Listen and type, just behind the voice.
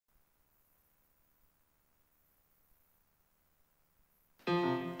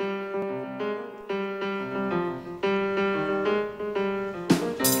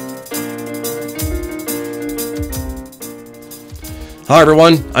Hi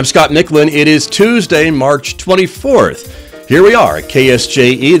everyone, I'm Scott Michlin. It is Tuesday, March 24th. Here we are at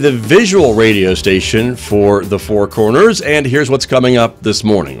KSJE, the visual radio station for the Four Corners, and here's what's coming up this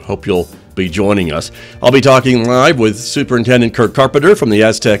morning. Hope you'll be joining us. I'll be talking live with Superintendent Kirk Carpenter from the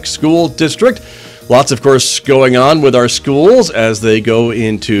Aztec School District. Lots, of course, going on with our schools as they go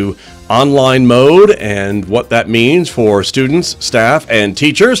into online mode and what that means for students, staff, and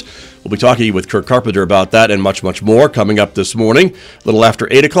teachers. We'll be talking with Kirk Carpenter about that and much, much more coming up this morning, a little after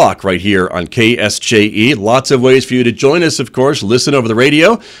 8 o'clock right here on KSJE. Lots of ways for you to join us, of course. Listen over the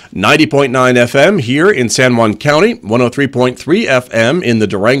radio, 90.9 FM here in San Juan County, 103.3 FM in the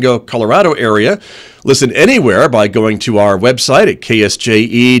Durango, Colorado area. Listen anywhere by going to our website at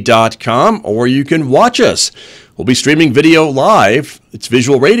ksje.com, or you can watch us. We'll be streaming video live. It's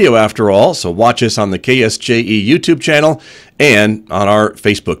visual radio after all, so watch us on the KSJE YouTube channel and on our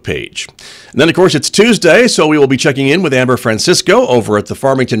Facebook page. And then, of course, it's Tuesday, so we will be checking in with Amber Francisco over at the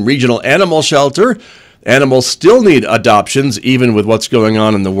Farmington Regional Animal Shelter. Animals still need adoptions, even with what's going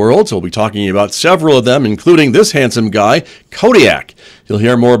on in the world, so we'll be talking about several of them, including this handsome guy, Kodiak. You'll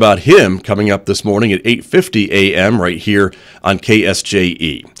hear more about him coming up this morning at 8:50 a.m. right here on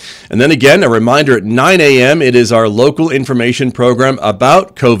KSJE. And then again, a reminder at 9 a.m., it is our local information program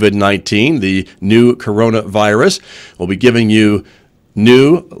about COVID-19, the new coronavirus. We'll be giving you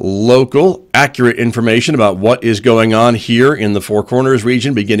new, local, accurate information about what is going on here in the Four Corners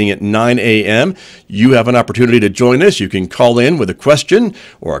region beginning at 9 a.m. You have an opportunity to join us. You can call in with a question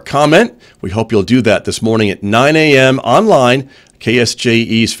or a comment. We hope you'll do that this morning at 9 a.m. online,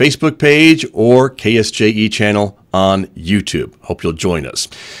 KSJE's Facebook page or KSJE channel on YouTube. Hope you'll join us.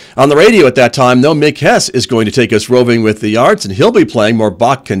 On the radio at that time, though, Mick Hess is going to take us roving with the arts, and he'll be playing more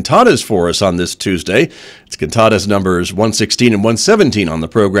Bach Cantatas for us on this Tuesday. It's Cantatas numbers 116 and 117 on the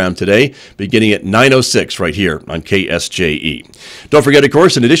program today, beginning at 9:06 right here on KSJE. Don't forget, of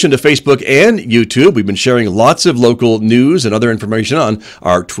course, in addition to Facebook and YouTube, we've been sharing lots of local news and other information on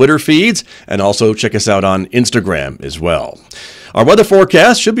our Twitter feeds, and also check us out on Instagram as well. Our weather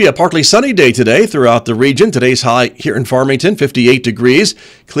forecast should be a partly sunny day today throughout the region. Today's high here in Farmington, 58 degrees,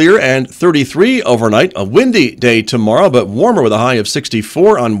 clear and 33 overnight. A windy day tomorrow, but warmer with a high of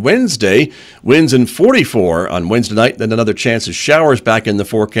 64 on Wednesday. Winds in 44 on Wednesday night. Then another chance of showers back in the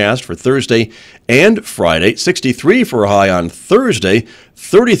forecast for Thursday and Friday. 63 for a high on Thursday,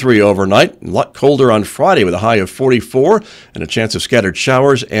 33 overnight. A lot colder on Friday with a high of 44 and a chance of scattered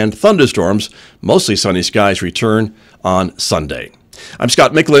showers and thunderstorms. Mostly sunny skies return on Sunday. I'm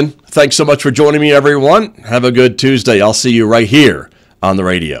Scott Michlin. Thanks so much for joining me, everyone. Have a good Tuesday. I'll see you right here on the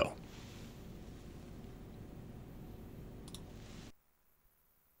radio.